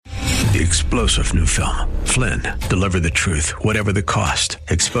The explosive new film, Flynn, deliver the truth, whatever the cost,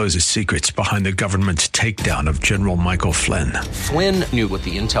 exposes secrets behind the government's takedown of General Michael Flynn. Flynn knew what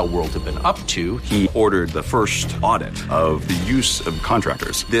the intel world had been up to. He ordered the first audit of the use of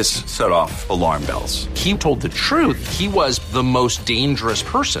contractors. This set off alarm bells. He told the truth. He was the most dangerous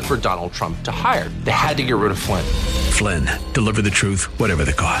person for Donald Trump to hire. They had to get rid of Flynn. Flynn, deliver the truth, whatever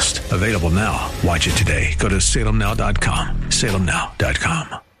the cost. Available now. Watch it today. Go to salemnow.com.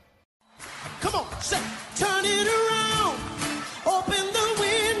 salemnow.com. Come on, say, turn it around. Open the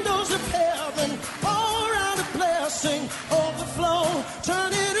windows of heaven. Pour out a blessing, overflow.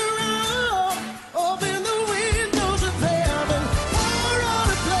 Turn it around. Open the windows of heaven. Pour out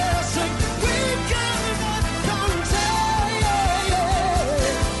a blessing. We got that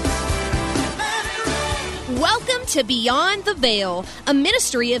contagion. Welcome to Beyond the Veil, a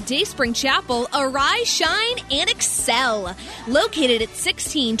ministry of Dayspring Chapel. Arise, shine, and excel. Located at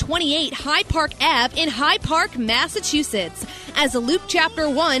 1628 Hyde Park Ave in Hyde Park, Massachusetts. As Luke chapter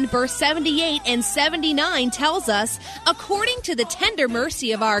 1, verse 78 and 79 tells us, according to the tender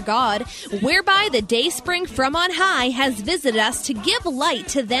mercy of our God, whereby the dayspring from on high has visited us to give light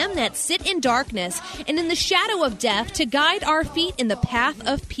to them that sit in darkness and in the shadow of death, to guide our feet in the path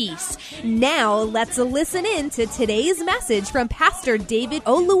of peace. Now, let's listen in to today's message from Pastor David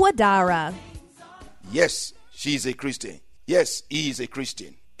Oluwadara. Yes, she's a Christian. Yes, he is a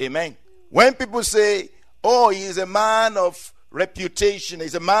Christian. Amen. When people say, oh, he is a man of reputation,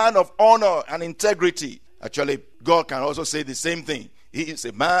 he's a man of honor and integrity, actually, God can also say the same thing. He is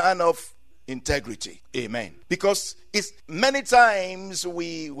a man of integrity. Amen. Because it's many times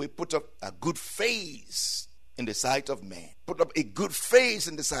we put up a good face in the sight of men. Put up a good face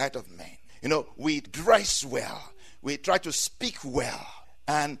in the sight of men. You know, we dress well. We try to speak well.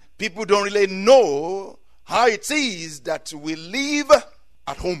 And people don't really know how it is that we live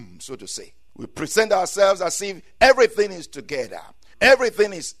at home, so to say. We present ourselves as if everything is together.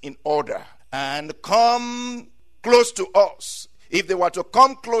 Everything is in order. And come close to us. If they were to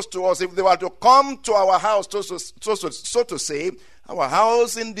come close to us, if they were to come to our house, so to say, our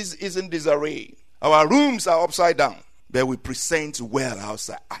house is in disarray. Our rooms are upside down. But we present well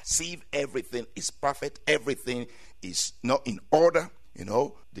outside, as if everything is perfect. Everything is not in order. You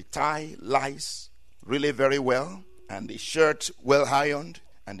know, the tie lies really very well, and the shirt well ironed,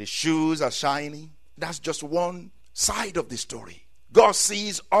 and the shoes are shiny. That's just one side of the story. God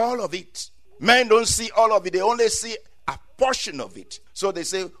sees all of it. Men don't see all of it. They only see a portion of it. So they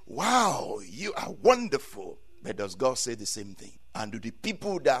say, wow, you are wonderful. But does God say the same thing? And do the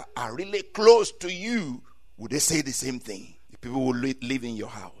people that are really close to you, would they say the same thing? The people who live in your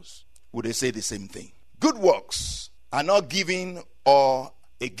house, would they say the same thing? Good works are not given or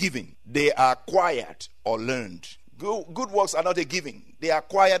a giving. They are acquired or learned. Good works are not a giving. They are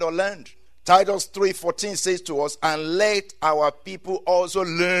acquired or learned. Titus 3:14 says to us, and let our people also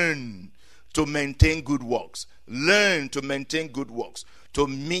learn to maintain good works. Learn to maintain good works, to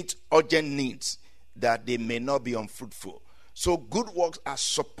meet urgent needs, that they may not be unfruitful. So good works are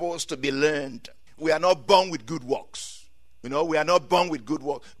supposed to be learned. We are not born with good works. You know, we are not born with good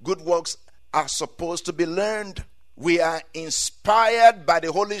works. Good works are supposed to be learned. We are inspired by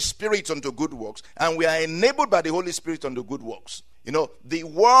the Holy Spirit unto good works, and we are enabled by the Holy Spirit unto good works. You know, the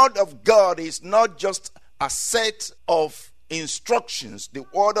Word of God is not just a set of instructions. The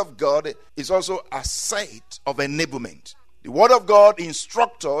Word of God is also a set of enablement. The Word of God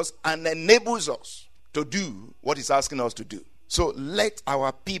instructs us and enables us to do what He's asking us to do. So let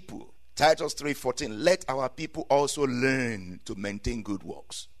our people, Titus 3:14, let our people also learn to maintain good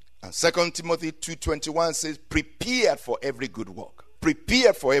works. And 2 Timothy 2:21 says, prepare for every good work.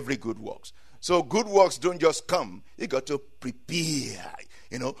 Prepare for every good works. So good works don't just come. You got to prepare.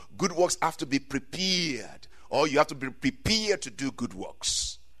 You know, good works have to be prepared. Or you have to be prepared to do good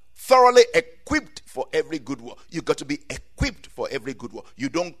works. Thoroughly equipped for every good work. You got to be equipped for every good work. You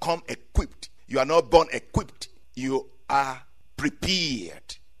don't come equipped. You are not born equipped. You are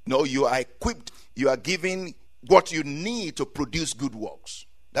prepared. No, you are equipped. You are given what you need to produce good works.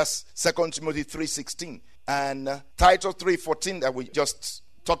 That's 2 Timothy 3:16. And Titus 3:14 that we just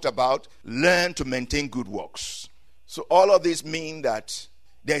talked about. Learn to maintain good works. So all of this mean that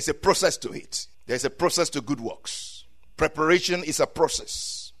there is a process to it. There is a process to good works. Preparation is a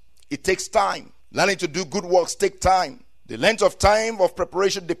process. It takes time. Learning to do good works takes time. The length of time of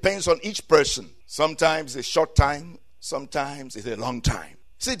preparation depends on each person. Sometimes it's a short time. Sometimes it's a long time.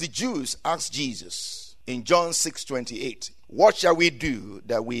 See, the Jews asked Jesus in John 6:28, what shall we do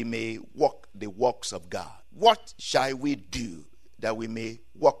that we may walk the works of God? What shall we do that we may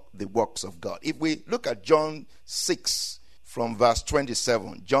walk the works of God? If we look at John 6, from verse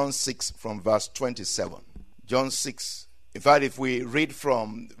 27. John 6 from verse 27. John 6. In fact, if we read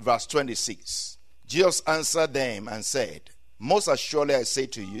from verse 26, Jesus answered them and said, most assuredly I say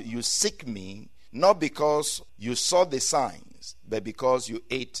to you, you seek me not because you saw the signs, but because you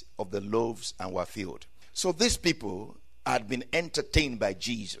ate of the loaves and were filled. So these people had been entertained by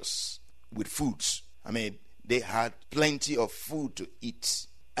Jesus with foods. I mean, they had plenty of food to eat.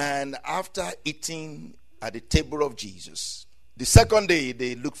 And after eating at the table of Jesus, the second day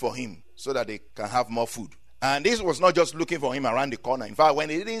they looked for him so that they can have more food. And this was not just looking for him around the corner. In fact, when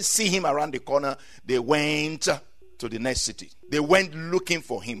they didn't see him around the corner, they went to the next city. They went looking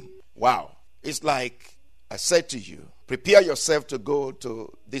for him. Wow. It's like I said to you, prepare yourself to go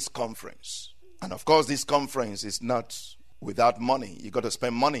to this conference. And of course, this conference is not without money. You got to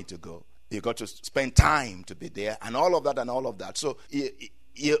spend money to go. You got to spend time to be there and all of that and all of that. So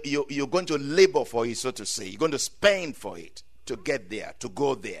you're going to labor for it, so to say. You're going to spend for it to get there, to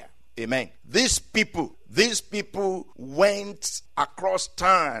go there. Amen. These people went across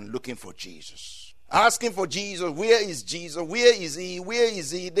town looking for Jesus. Asking for Jesus. Where is Jesus? Where is he? Where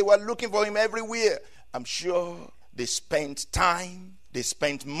is he? They were looking for him everywhere. I'm sure they spent time. They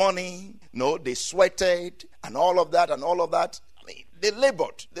spent money. No, they sweated and all of that and all of that. I mean, they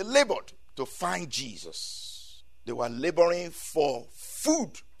labored. They labored to find Jesus. They were laboring for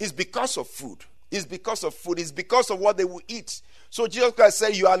food. It's because of food. It's because of food. It's because of what they will eat. So Jesus Christ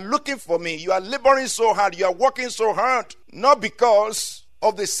said, you are looking for me. You are laboring so hard. You are working so hard. Not because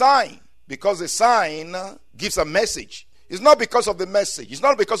of the sign. Because the sign gives a message. It's not because of the message. It's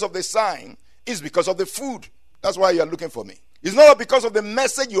not because of the sign. It's because of the food. That's why you are looking for me. It's not because of the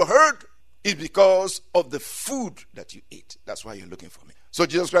message you heard. It's because of the food that you ate. That's why you're looking for me. So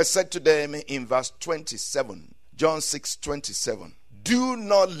Jesus Christ said to them in verse 27, John 6:27, do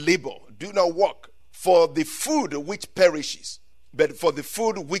not labor, do not work for the food which perishes, but for the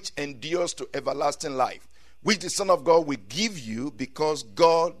food which endures to everlasting life, which the Son of God will give you, because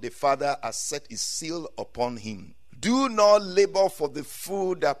God the Father has set his seal upon him. Do not labor for the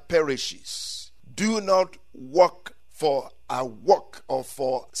food that perishes. Do not work for a work or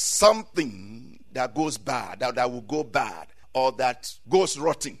for something that goes bad, that will go bad, or that goes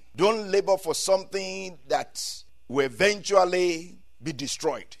rotting. Don't labor for something that will eventually be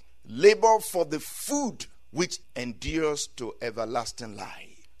destroyed. Labor for the food which endures to everlasting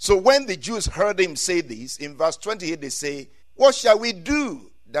life. So when the Jews heard him say this, in verse 28 they say, what shall we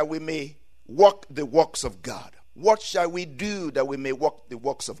do that we may work the works of God? What shall we do that we may work the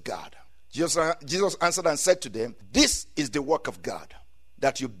works of God? Jesus answered and said to them, this is the work of God,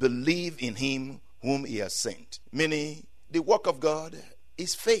 that you believe in him whom he has sent. Meaning, the work of God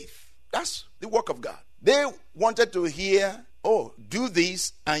is faith. That's the work of God. They wanted to hear, oh, do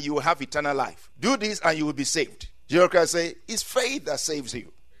this and you will have eternal life. Do this and you will be saved. Jesus Christ said, it's faith that saves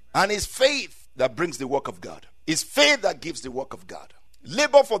you. And it's faith that brings the work of God. It's faith that gives the work of God.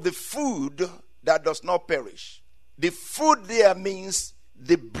 Labor for the food that does not perish. The food there means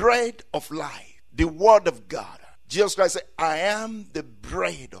the bread of life, the word of God. Jesus Christ said, I am the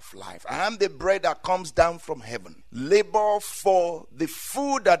bread of life. I am the bread that comes down from heaven. Labor for the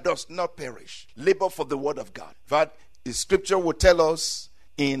food that does not perish. Labor for the word of God. In fact, the scripture will tell us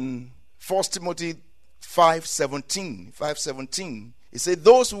in 1 Timothy 5:17, it says,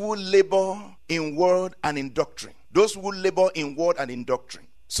 those who labor in word and in doctrine. Those who labor in word and in doctrine.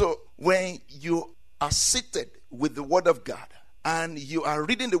 So when you are seated with the word of God, and you are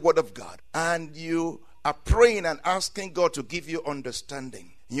reading the word of God, and you are praying and asking God to give you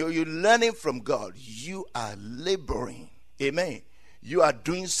understanding, you're learning from God, you are laboring. Amen. You are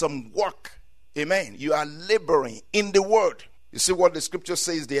doing some work. Amen. You are laboring in the word. You see what the scripture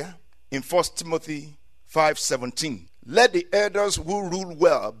says there? In 1 Timothy 5:17. Let the elders who rule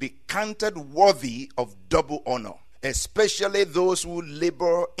well be counted worthy of double honor, especially those who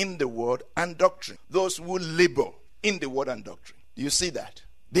labor in the word and doctrine. Those who labor in the word and doctrine. Do you see that?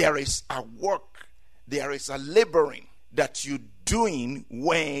 There is a work, there is a laboring that you're doing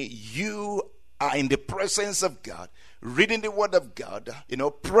when you are in the presence of God, reading the word of God,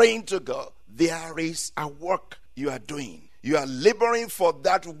 praying to God. There is a work you are doing. You are laboring for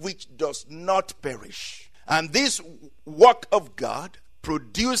that which does not perish. And this work of God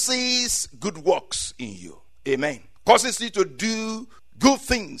produces good works in you. Amen. Causes you to do good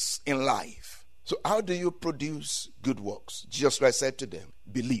things in life. So how do you produce good works? Jesus Christ said to them,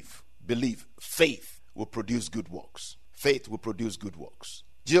 believe. Faith will produce good works. Faith will produce good works.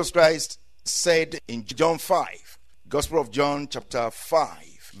 Jesus Christ said in John 5, Gospel of John chapter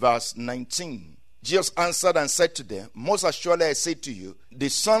 5, verse 19. Jesus answered and said to them, most assuredly I say to you, the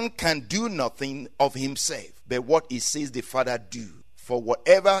Son can do nothing of himself, but what he sees the Father do. For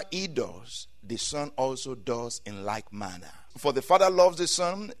whatever he does, the Son also does in like manner. For the Father loves the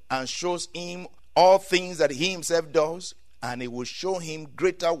Son and shows him all things that he himself does, and he will show him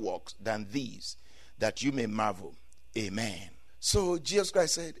greater works than these, that you may marvel. Amen. So Jesus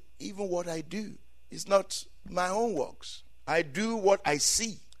Christ said, even what I do is not my own works. I do what I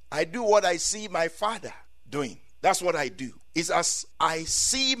see. I do what I see my Father doing. That's what I do. It's as I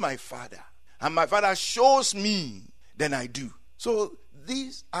see my Father, and my Father shows me, then I do. So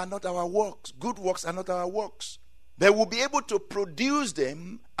these are not our works. Good works are not our works. But we'll be able to produce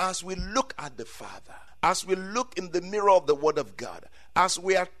them as we look at the Father, as we look in the mirror of the Word of God, as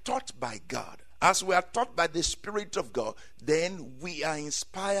we are taught by God, as we are taught by the Spirit of God, then we are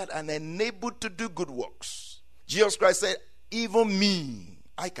inspired and enabled to do good works. Jesus Christ said, even me,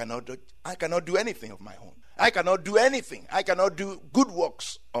 I cannot do anything of my own. I cannot do anything. I cannot do good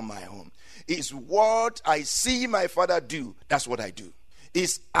works on my own. It's what I see my Father do, that's what I do.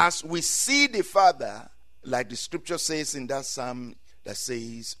 It's as we see the Father, like the scripture says in that psalm that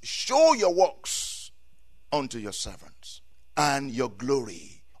says, show your works unto your servants and your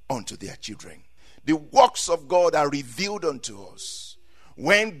glory unto their children. The works of God are revealed unto us.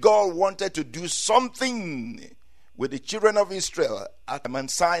 When God wanted to do something with the children of Israel at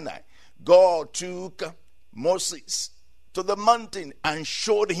Mount Sinai, God took Moses to the mountain and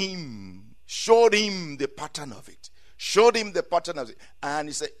showed him the pattern of it. Showed him the pattern of it. And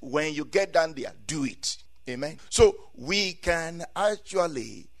he said, when you get down there, do it. Amen. So we can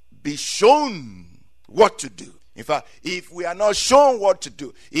actually be shown what to do. In fact, if we are not shown what to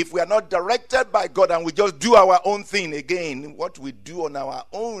do, if we are not directed by God and we just do our own thing again, what we do on our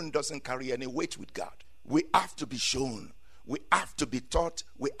own doesn't carry any weight with God. We have to be shown. We have to be taught.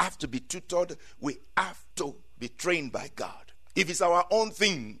 We have to be tutored. We have to be trained by God. If it's our own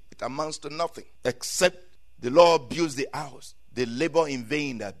thing, it amounts to nothing. Except the Lord builds the house. They labor in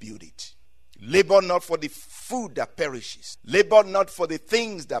vain that build it. Labor not for the food that perishes. Labor not for the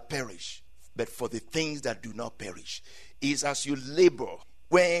things that perish, but for the things that do not perish. It's as you labor,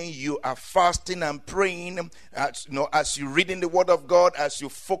 when you are fasting and praying, as you read in the Word of God, as you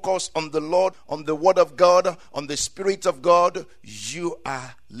focus on the Lord, on the Word of God, on the Spirit of God, you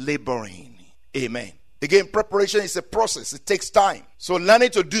are laboring. Amen. Again, preparation is a process. It takes time. So learning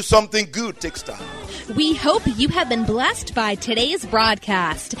to do something good takes time. We hope you have been blessed by today's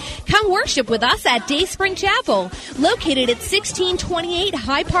broadcast. Come worship with us at Dayspring Chapel, located at 1628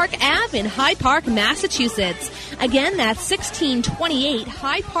 High Park Ave in High Park, Massachusetts. Again, that's 1628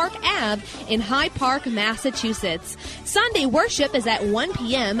 High Park Ave in High Park, Massachusetts. Sunday worship is at 1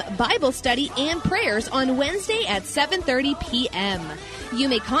 p.m., Bible study and prayers on Wednesday at 7:30 p.m. You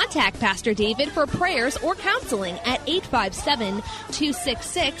may contact Pastor David for prayers or counseling at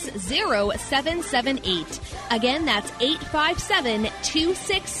 857-266-0778. Again, that's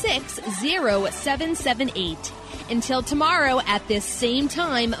 857-266-0778. Until tomorrow at this same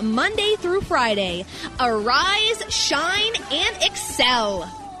time, Monday through Friday, arise, shine, and excel.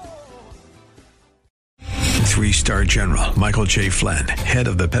 3-star General Michael J. Flynn, head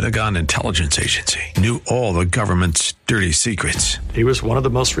of the Pentagon Intelligence Agency, knew all the government's dirty secrets. He was one of the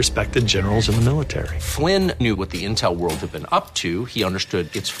most respected generals in the military. Flynn knew what the intel world had been up to. He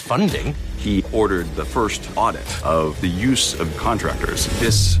understood its funding. He ordered the first audit of the use of contractors.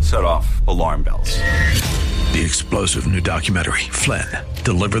 This set off alarm bells. The explosive new documentary, Flynn,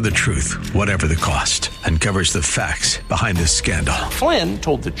 Deliver the Truth, Whatever the Cost, uncovers the facts behind the scandal. Flynn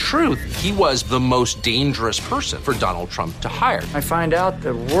told the truth. He was the most dangerous person for Donald Trump to hire. I find out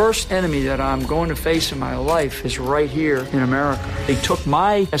the worst enemy that I'm going to face in my life is right here in America. They took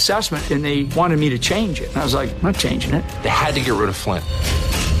my assessment and they wanted me to change it. And I was like, I'm not changing it. They had to get rid of Flynn.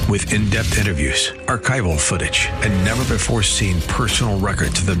 With in-depth interviews, archival footage, and never-before-seen personal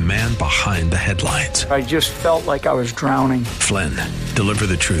records of the man behind the headlines. I just felt like I was drowning. Flynn, Deliver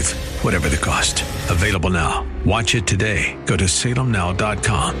the Truth, Whatever the Cost. Available now. Watch it today. Go to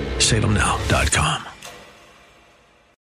salemnow.com. salemnow.com.